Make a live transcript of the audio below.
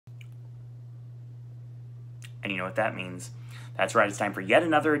And you know what that means. That's right, it's time for yet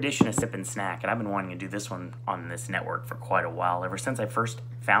another edition of Sip and Snack, and I've been wanting to do this one on this network for quite a while, ever since I first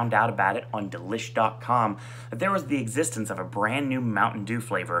found out about it on Delish.com, that there was the existence of a brand new Mountain Dew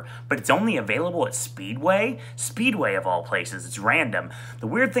flavor, but it's only available at Speedway? Speedway of all places, it's random. The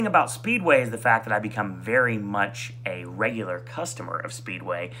weird thing about Speedway is the fact that I become very much a regular customer of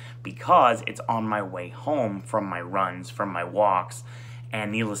Speedway because it's on my way home from my runs, from my walks,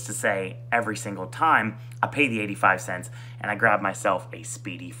 and needless to say, every single time, I pay the 85 cents and I grab myself a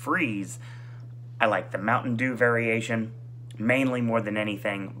Speedy Freeze. I like the Mountain Dew variation, mainly more than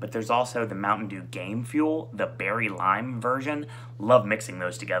anything, but there's also the Mountain Dew Game Fuel, the Berry Lime version. Love mixing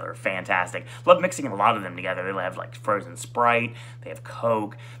those together, fantastic. Love mixing a lot of them together. They have like frozen Sprite, they have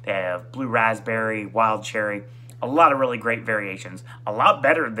Coke, they have Blue Raspberry, Wild Cherry. A lot of really great variations. A lot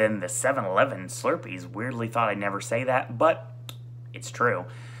better than the 7-Eleven Slurpees. Weirdly thought I'd never say that, but it's true.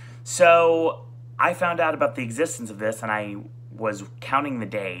 So I found out about the existence of this, and I was counting the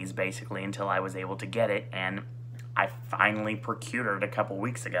days basically until I was able to get it, and I finally procured it a couple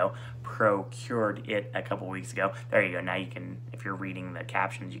weeks ago. There you go. Now you can, if you're reading the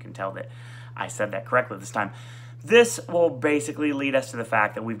captions, you can tell that I said that correctly this time. This will basically lead us to the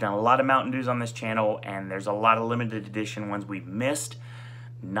fact that we've done a lot of Mountain Dews on this channel, and there's a lot of limited edition ones we've missed.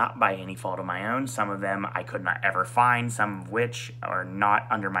 Not by any fault of my own. Some of them I could not ever find, some of which are not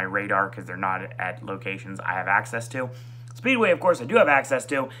under my radar because they're not at locations I have access to. Speedway, of course, I do have access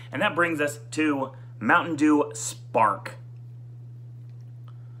to, and that brings us to Mountain Dew Spark.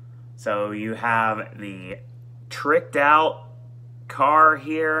 So you have the tricked out car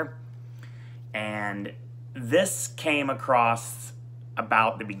here, and this came across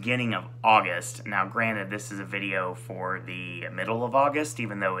about the beginning of August. Now, granted, this is a video for the middle of August,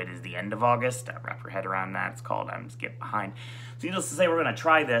 even though it is the end of August. Wrap your head around that. It's called I'm Skip Behind. So needless to say, we're going to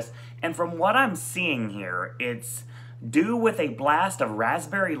try this. And from what I'm seeing here, it's Dew with a blast of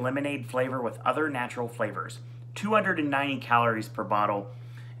raspberry lemonade flavor with other natural flavors. 290 calories per bottle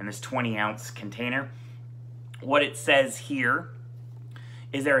in this 20-ounce container. What it says here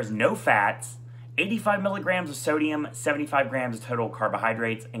is there is no fats, 85 milligrams of sodium, 75 grams of total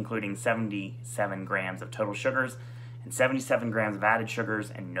carbohydrates, including 77 grams of total sugars, and 77 grams of added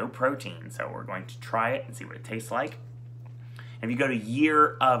sugars, and no protein. So we're going to try it and see what it tastes like. And if you go to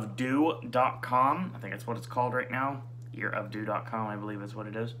yearofdew.com, I think that's what it's called right now, yearofdew.com, I believe is what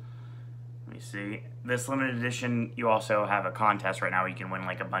it is. Let me see. This limited edition, you also have a contest right now where you can win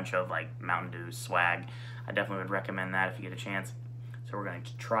like a bunch of like Mountain Dew swag. I definitely would recommend that if you get a chance. So we're going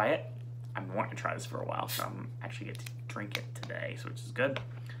to try it. I've been wanting to try this for a while, so I'm actually get to drink it today, so which is good.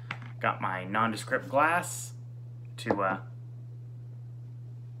 Got my nondescript glass to,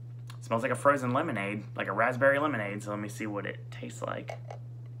 it smells like a frozen lemonade, like a raspberry lemonade, so let me see what it tastes like.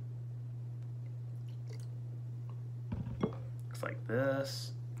 Looks like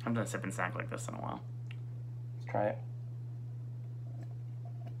this. I haven't done a sip and snack like this in a while. Let's try it.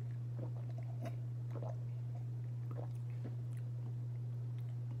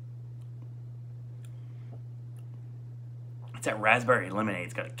 It's that raspberry lemonade.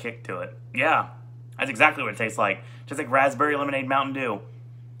 It's got a kick to it. Yeah, that's exactly what it tastes like. Just like raspberry lemonade Mountain Dew.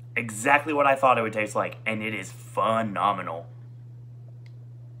 Exactly what I thought it would taste like, and it is phenomenal.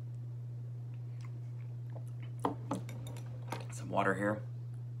 Some water here.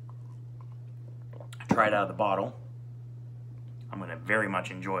 I tried out of the bottle. I'm going to very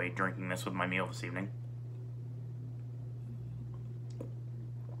much enjoy drinking this with my meal this evening.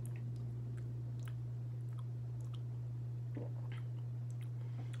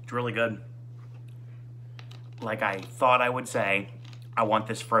 Really good. Like I thought I would say, I want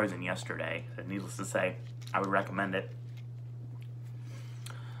this frozen yesterday. So needless to say, I would recommend it.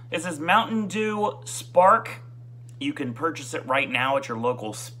 This is Mountain Dew Spark. You can purchase it right now at your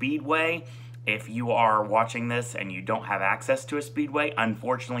local Speedway. If you are watching this and you don't have access to a Speedway,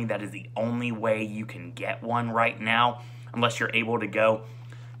 unfortunately that is the only way you can get one right now, unless you're able to go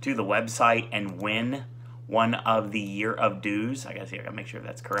to the website and win one of the Year of Dews. I gotta make sure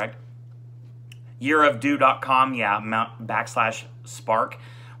that's correct. Yearofdew.com, yeah, /Spark,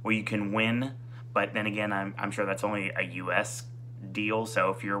 where you can win. But then again, I'm sure that's only a US deal.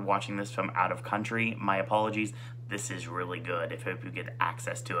 So if you're watching this from out of country, my apologies. This is really good. If you get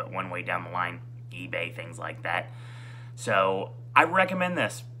access to it one way down the line, eBay, things like that. So I recommend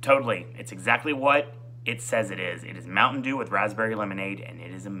this totally. It's exactly what it says it is. It is Mountain Dew with raspberry lemonade, and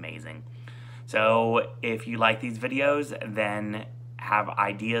it is amazing. So if you like these videos, then have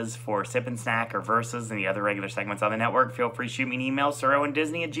ideas for Sip and Snack or Versus and the other regular segments on the network, feel free to shoot me an email,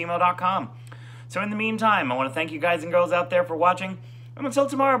 SirOwenDisney@gmail.com. So in the meantime, I want to thank you guys and girls out there for watching. And until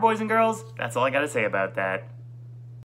tomorrow, boys and girls, that's all I gotta say about that.